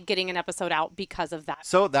delayed getting an episode out because of that.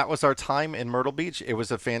 So that was our time in Myrtle Beach. It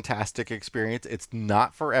was a fantastic experience. It's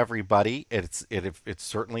not for everybody. It's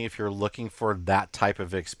certainly, if you're looking for that type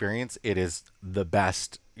of experience, it is the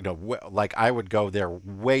best. Like I would go there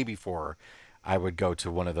way before I would go to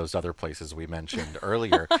one of those other places we mentioned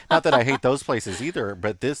earlier. Not that I hate those places either,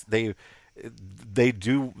 but they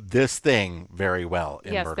do this thing very well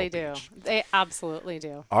in Myrtle Beach. Yes, they do. They absolutely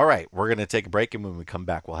do. All right, we're going to take a break, and when we come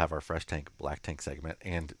back, we'll have our Fresh Tank, Black Tank segment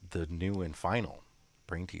and the new and final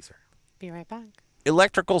brain teaser. Be right back.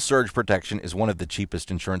 Electrical surge protection is one of the cheapest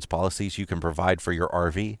insurance policies you can provide for your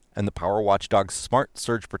RV, and the Power Watchdog Smart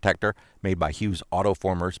Surge Protector, made by Hughes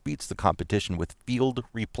Autoformers, beats the competition with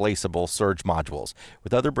field-replaceable surge modules.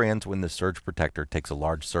 With other brands, when the surge protector takes a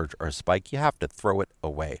large surge or a spike, you have to throw it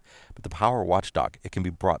away. But the Power Watchdog, it can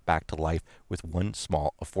be brought back to life with one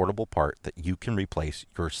small, affordable part that you can replace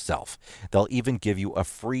yourself. They'll even give you a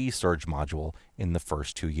free surge module in the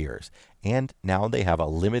first 2 years. And now they have a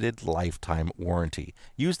limited lifetime warranty.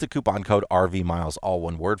 Use the coupon code RVMiles, all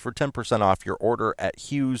one word, for 10% off your order at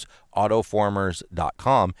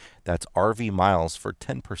HughesAutoformers.com. That's RV Miles for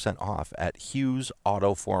 10% off at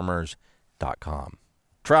HughesAutoformers.com.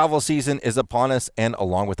 Travel season is upon us, and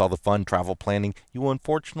along with all the fun travel planning, you will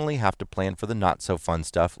unfortunately have to plan for the not-so-fun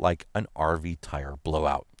stuff like an RV tire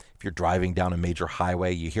blowout. If you're driving down a major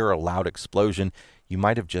highway, you hear a loud explosion, you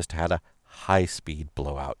might have just had a high-speed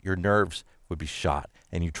blowout. Your nerves would be shot,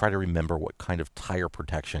 and you try to remember what kind of tire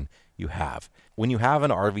protection you have. When you have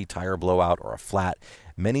an RV tire blowout or a flat,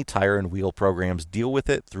 many tire and wheel programs deal with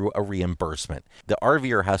it through a reimbursement. The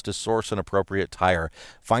RVer has to source an appropriate tire,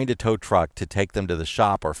 find a tow truck to take them to the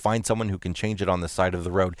shop, or find someone who can change it on the side of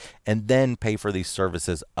the road, and then pay for these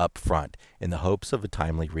services up front in the hopes of a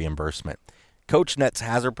timely reimbursement. CoachNet's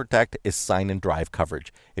Hazard Protect is sign and drive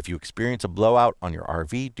coverage. If you experience a blowout on your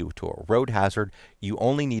RV due to a road hazard, you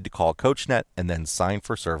only need to call CoachNet and then sign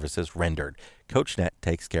for services rendered. CoachNet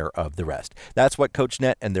takes care of the rest. That's what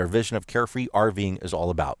CoachNet and their vision of carefree RVing is all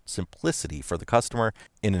about. Simplicity for the customer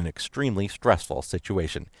in an extremely stressful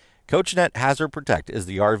situation. CoachNet Hazard Protect is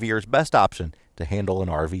the RVer's best option to handle an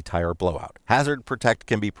RV tire blowout. Hazard Protect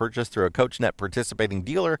can be purchased through a CoachNet participating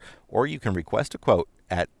dealer, or you can request a quote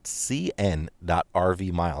at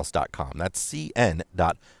cn.rvmiles.com. That's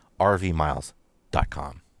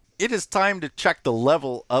cn.rvmiles.com. It is time to check the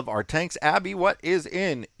level of our tanks. Abby, what is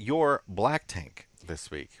in your black tank this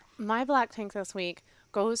week? My black tank this week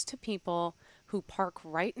goes to people who park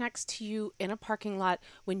right next to you in a parking lot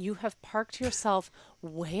when you have parked yourself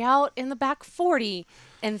way out in the back 40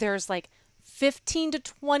 and there's like 15 to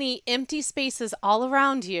 20 empty spaces all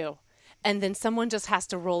around you. And then someone just has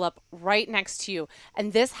to roll up right next to you.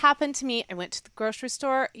 And this happened to me. I went to the grocery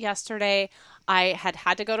store yesterday. I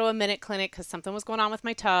had to go to a Minute Clinic because something was going on with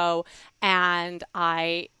my toe. And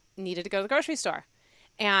I needed to go to the grocery store.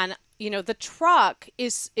 And, you know, the truck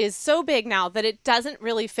is so big now that it doesn't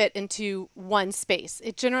really fit into one space.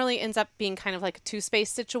 It generally ends up being kind of like a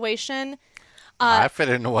 2-space situation. I fit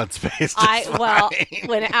into one space. Well,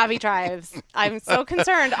 when Abby drives, I'm so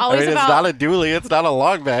concerned always it's not a dually, it's not a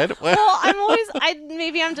long bed. Well,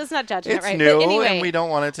 maybe I'm just not judging it right. It's new, but anyway, and we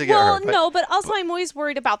don't want it to get hurt. But also I'm always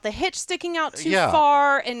worried about the hitch sticking out too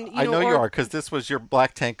far. And I know you are, because this was your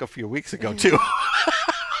black tank a few weeks ago too.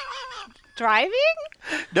 Driving?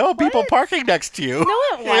 No, people parking next to you. No,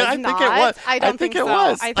 it was I not. think it was. I don't think it so.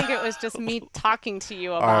 was. I think it was just me talking to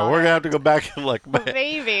you about All right, we're going to have to go back and look.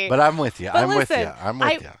 Maybe. But I'm with you. But I'm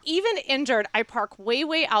with you. Even injured, I park way,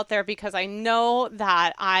 way out there because I know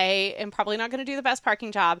that I am probably not going to do the best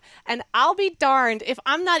parking job. And I'll be darned if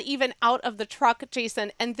I'm not even out of the truck,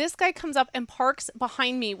 Jason, and this guy comes up and parks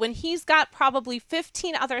behind me when he's got probably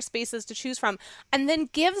 15 other spaces to choose from and then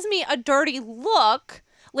gives me a dirty look.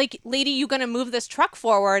 Like, lady, you gonna move this truck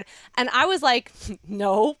forward? And I was like,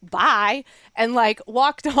 no, bye. And like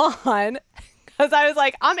walked on because I was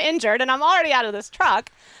like, I'm injured and I'm already out of this truck.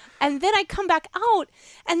 And then I come back out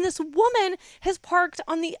and this woman has parked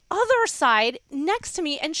on the other side next to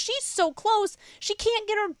me. And she's so close, she can't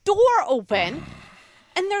get her door open.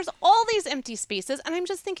 And there's all these empty spaces. And I'm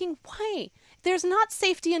just thinking, why? There's not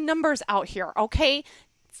safety in numbers out here, okay?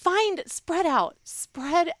 Spread out,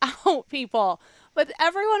 people. But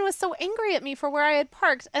everyone was so angry at me for where I had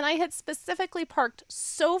parked. And I had specifically parked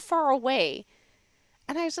so far away.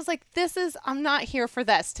 And I was just like, I'm not here for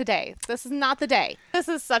this today. This is not the day. This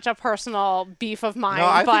is such a personal beef of mine. No,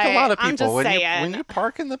 I think a lot of I'm people, just when you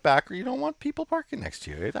park in the back, you don't want people parking next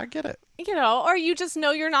to you. I get it. You know, or you just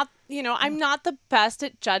know you're not, I'm not the best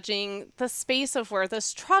at judging the space of where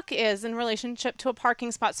this truck is in relationship to a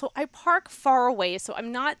parking spot. So I park far away, so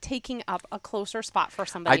I'm not taking up a closer spot for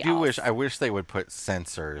somebody else. I wish they would put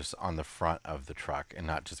sensors on the front of the truck and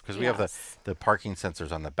not just, because we have the parking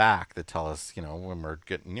sensors on the back that tell us, when we're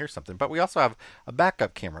getting near something. But we also have a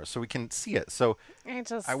backup camera so we can see it. So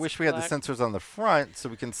I wish we had the sensors on the front so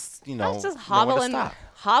we can, I was just hobbling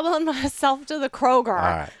myself to the Kroger.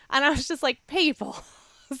 Right. And I was just like, people,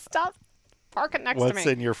 stop parking next to me. What's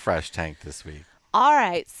in your fresh tank this week? All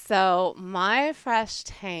right. So my fresh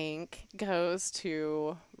tank goes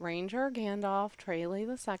to Ranger Gandalf Tralee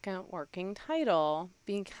II working title,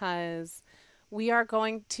 because we are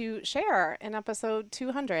going to share in episode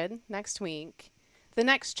 200 next week the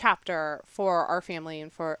next chapter for our family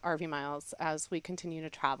and for RV Miles as we continue to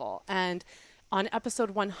travel. And on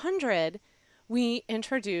episode 100, we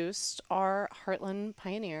introduced our Heartland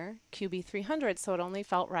Pioneer QB300, so it only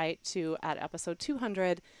felt right to, at episode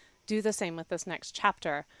 200, do the same with this next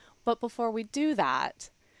chapter. But before we do that,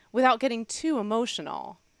 without getting too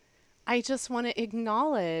emotional, I just want to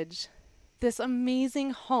acknowledge this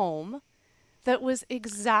amazing home that was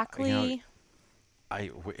exactly...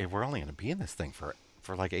 we're only going to be in this thing for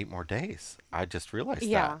like 8 more days. I just realized that.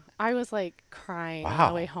 Yeah, I was like crying on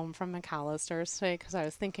the way home from McAllister's today because I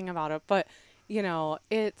was thinking about it. But,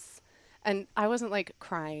 and I wasn't like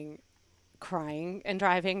crying and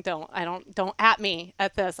driving. Don't at me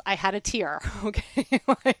at this. I had a tear. Okay.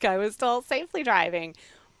 Like I was still safely driving,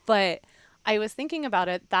 but I was thinking about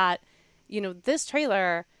it that, this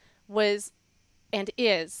trailer was and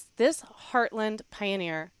is this Heartland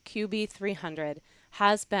Pioneer QB300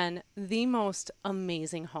 has been the most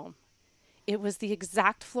amazing home. It was the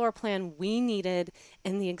exact floor plan we needed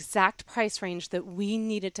and the exact price range that we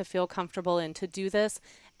needed to feel comfortable in to do this.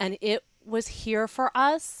 And it was here for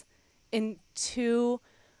us in 2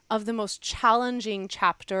 of the most challenging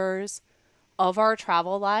chapters of our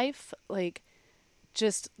travel life. Like,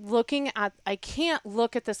 just I can't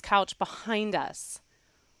look at this couch behind us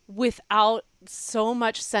without so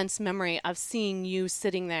much sense memory of seeing you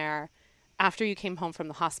sitting there after you came home from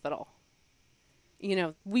the hospital.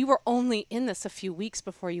 We were only in this a few weeks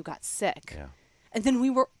before you got sick. Yeah. And then we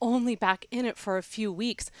were only back in it for a few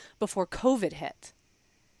weeks before COVID hit.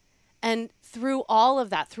 And through all of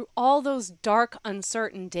that, through all those dark,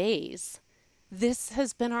 uncertain days, this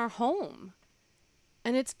has been our home.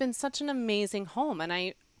 And it's been such an amazing home. And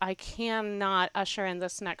I cannot usher in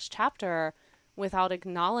this next chapter without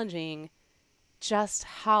acknowledging just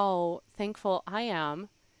how thankful I am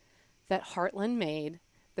that Heartland made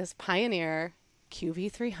this Pioneer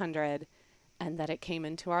QV300 and that it came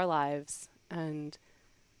into our lives. And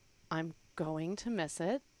I'm going to miss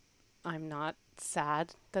it. I'm not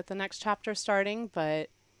sad that the next chapter's starting, but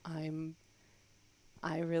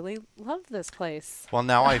I really love this place. Well,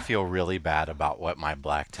 now I feel really bad about what my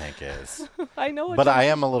black tank is. I know. But I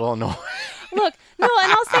am a little annoyed. Look, no,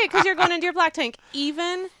 and I'll say it because you're going into your black tank.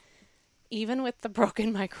 Even with the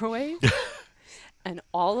broken microwave and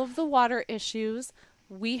all of the water issues,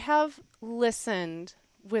 we have listened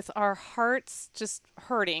with our hearts just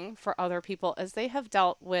hurting for other people as they have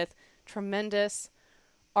dealt with tremendous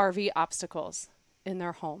RV obstacles in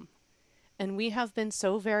their home. And we have been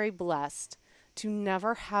so very blessed to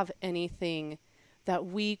never have anything that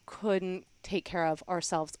we couldn't take care of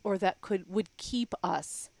ourselves or that would keep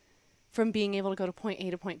us from being able to go to point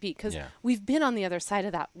A to point B. Because we've been on the other side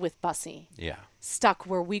of that with Bussy. Yeah. Stuck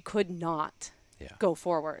where we could not go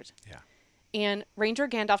forward. Yeah. And Ranger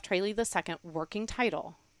Gandalf Tralee II, working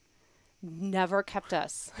title, never kept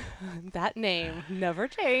us. That name never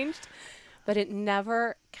changed, but it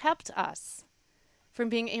never kept us from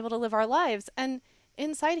being able to live our lives. And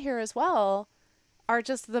inside here as well are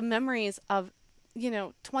just the memories of,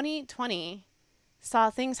 2020 saw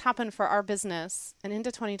things happen for our business and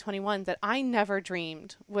into 2021 that I never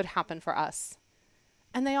dreamed would happen for us.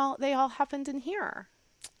 And they all happened in here.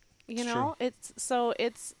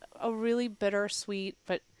 It's a really bittersweet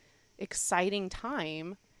but exciting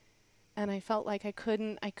time. And I felt like I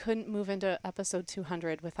couldn't move into episode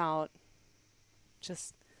 200 without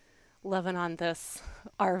just living on this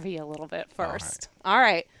RV a little bit first. All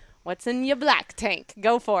right. What's in your black tank?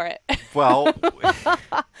 Go for it. Well,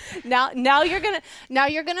 now you're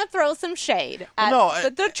gonna throw some shade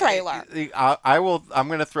at the trailer. I'm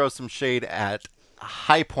gonna throw some shade at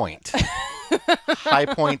High Point. High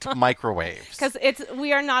Point microwaves. Because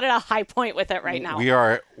we are not at a high point with it right now. We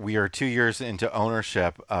are 2 years into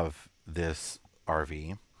ownership of this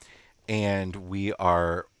RV, and we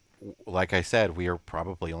are, like I said, we are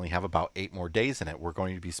probably only have about 8 more days in it. We're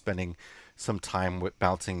going to be spending some time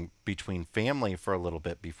bouncing between family for a little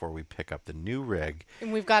bit before we pick up the new rig.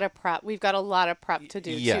 And we've got to prep. We've got a lot of prep to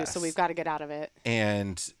do too, so we've got to get out of it.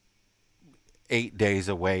 And 8 days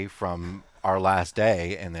away from our last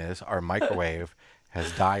day in this, our microwave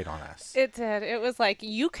has died on us. It did. It was like,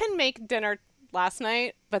 you can make dinner last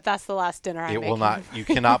night, but that's the last dinner I'm making. It will not. You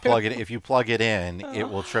cannot plug it. If you plug it in, it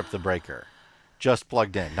will trip the breaker. Just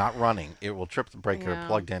plugged in, not running. It will trip the breaker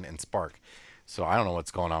plugged in and spark. So I don't know what's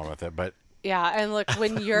going on with it, but yeah. And look,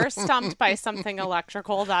 when you're stumped by something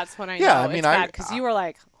electrical, that's when I know it's bad, because you were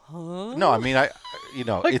like, huh? No, I mean,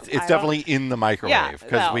 it's definitely in the microwave,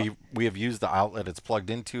 because we have used the outlet it's plugged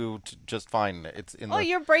into just fine. It's in.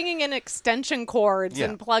 You're bringing in extension cords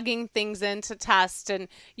and plugging things in to test, and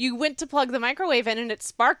you went to plug the microwave in, and it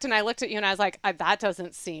sparked, and I looked at you, and I was like, that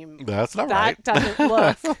doesn't seem. That's not right. That doesn't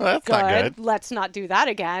look That's good. Not good. Let's not do that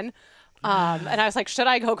again. And I was like, should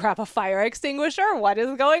I go grab a fire extinguisher? What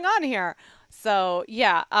is going on here? So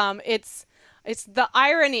it's the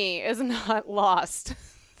irony is not lost.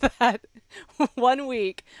 That 1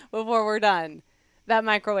 week before we're done, that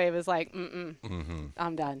microwave is like, I'm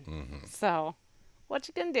done. Mm-hmm. So what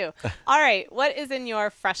you gonna do? All right, what is in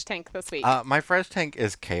your fresh tank this week? My fresh tank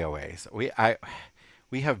is KOAs.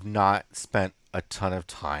 We have not spent a ton of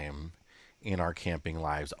time in our camping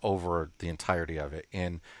lives over the entirety of it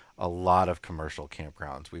in a lot of commercial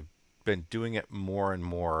campgrounds. We've been doing it more and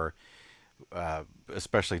more,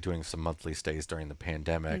 especially doing some monthly stays during the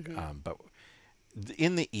pandemic. But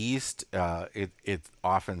in the East, it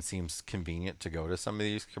often seems convenient to go to some of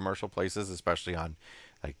these commercial places, especially on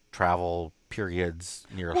like travel periods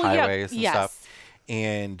near highways and stuff.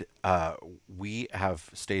 And we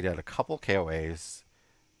have stayed at a couple KOAs.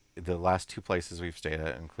 The last 2 places we've stayed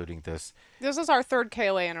at, including this. This is our 3rd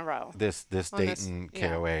KOA in a row. This Dayton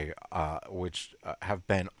KOA, which have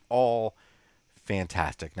been all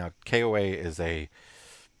fantastic. Now, KOA is it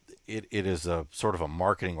is a sort of a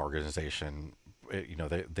marketing organization.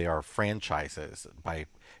 They are franchises by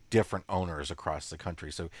different owners across the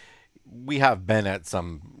country. So we have been at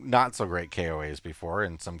some not so great KOAs before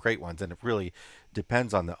and some great ones, and it really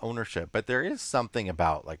depends on the ownership. But there is something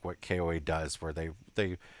about like what KOA does where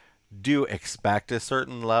they do expect a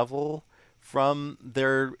certain level from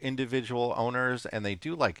their individual owners, and they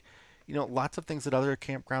do like, lots of things that other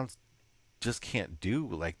campgrounds just can't do.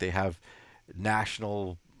 Like they have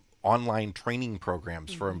national online training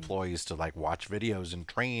programs for employees to like watch videos and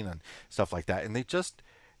train and stuff like that. And they just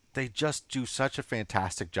do such a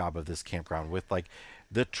fantastic job of this campground with like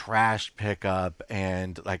the trash pickup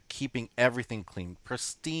and like keeping everything clean,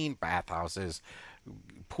 pristine bathhouses,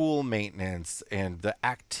 pool maintenance, and the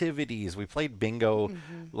activities. We played bingo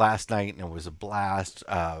last night and it was a blast.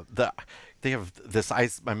 They have this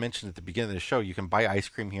ice. I mentioned at the beginning of the show, you can buy ice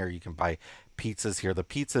cream here. You can buy pizzas here. The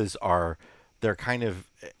pizzas they're kind of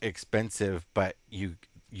expensive, but you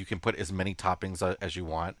can put as many toppings as you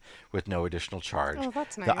want with no additional charge. Oh,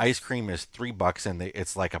 that's nice. The ice cream is $3, and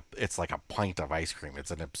it's like a pint of ice cream.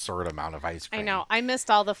 It's an absurd amount of ice cream. I know. I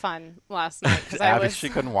missed all the fun last night because she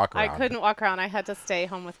couldn't walk around. I couldn't walk around. I had to stay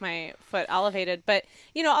home with my foot elevated. But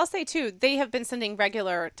I'll say too, they have been sending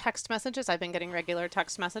regular text messages. I've been getting regular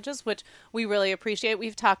text messages, which we really appreciate.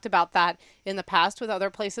 We've talked about that in the past with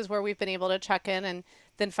other places where we've been able to check in and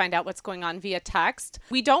then find out what's going on via text.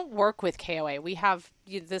 We don't work with KOA.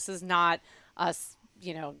 This is not us,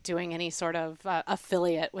 doing any sort of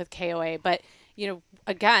affiliate with KOA. But,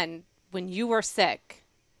 again, when you were sick,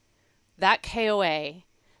 that KOA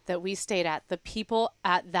that we stayed at, the people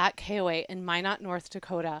at that KOA in Minot, North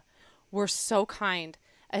Dakota, were so kind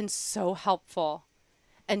and so helpful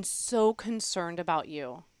and so concerned about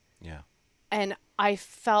you. Yeah. And I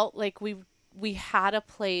felt like we had a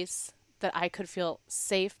place that I could feel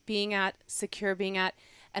safe being at, secure being at,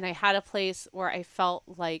 and I had a place where I felt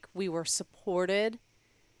like we were supported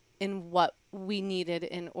in what we needed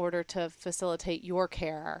in order to facilitate your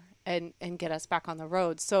care and get us back on the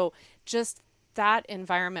road. So just that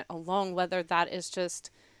environment alone, whether that is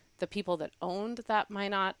just the people that owned that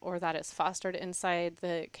Minot or that is fostered inside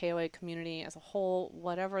the KOA community as a whole,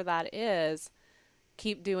 whatever that is,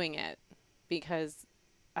 keep doing it, because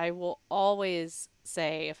I will always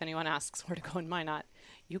say, if anyone asks where to go in Minot,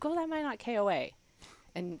 you go to that Minot KOA,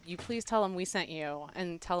 and you please tell them we sent you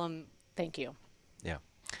and tell them thank you. Yeah.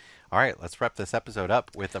 All right, let's wrap this episode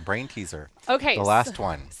up with a brain teaser. Okay. The last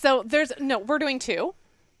one. So we're doing two.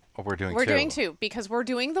 Oh, we're doing two. We're doing two because we're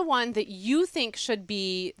doing the one that you think should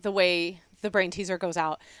be the way the brain teaser goes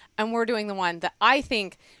out, and we're doing the one that I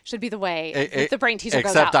think should be the way that the brain teaser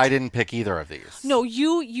goes out. Except I didn't pick either of these. No,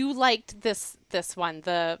 you liked this one,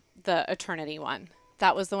 the eternity one.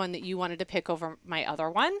 That was the one that you wanted to pick over my other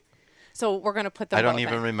one. So we're going to put them I don't both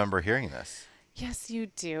even in. remember hearing this. Yes, you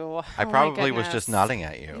do. I probably was just nodding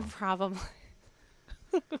at you. Probably.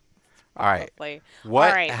 All right. Probably. What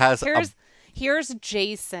All right. has here's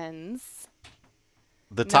Jason's.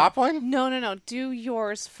 the top one? No. Do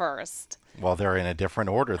yours first. Well, they're in a different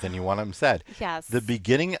order than you want them said. Yes. The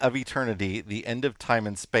beginning of eternity, the end of time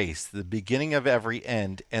and space, the beginning of every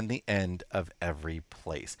end, and the end of every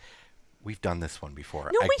place. We've done this one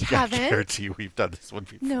before. No, we haven't. I guarantee you we've done this one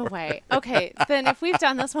before. No way. Okay, then if we've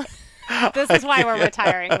done this one, this is why we're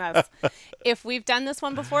retiring this. If we've done this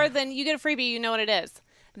one before, then you get a freebie. You know what it is.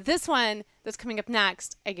 This one that's coming up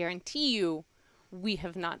next, I guarantee you, we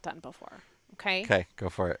have not done before. Okay? Okay, go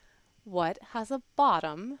for it. What has a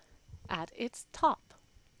bottom at its top?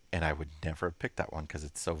 And I would never have picked that one because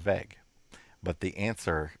it's so vague. But the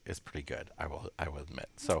answer is pretty good, I will admit.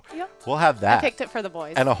 So We'll have that. I picked it for the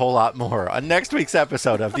boys. And a whole lot more on next week's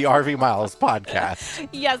episode of the RV Miles podcast.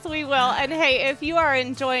 Yes, we will. And hey, if you are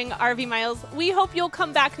enjoying RV Miles, we hope you'll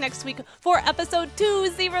come back next week for episode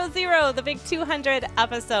 200, the big 200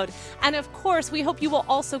 episode. And of course, we hope you will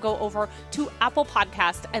also go over to Apple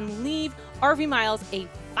Podcast and leave RV Miles a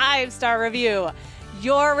 5-star review.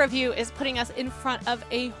 Your review is putting us in front of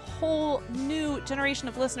a whole new generation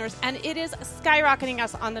of listeners, and it is skyrocketing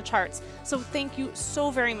us on the charts. So thank you so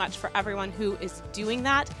very much for everyone who is doing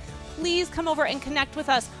that. Please come over and connect with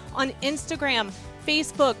us on Instagram,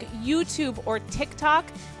 Facebook, YouTube, or TikTok.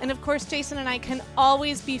 And of course, Jason and I can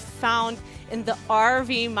always be found in the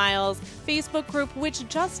RV Miles Facebook group, which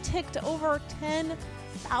just ticked over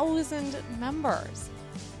 10,000 members.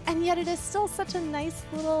 And yet it is still such a nice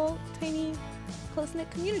little tiny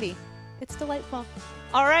close-knit community. It's delightful.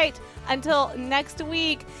 All right, until next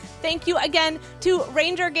week, thank you again to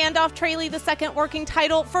Ranger Gandalf Trailey II, working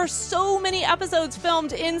title, for so many episodes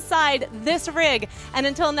filmed inside this rig. And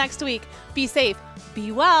until next week, be safe,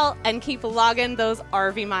 be well, and keep logging those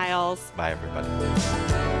RV miles. Bye, everybody.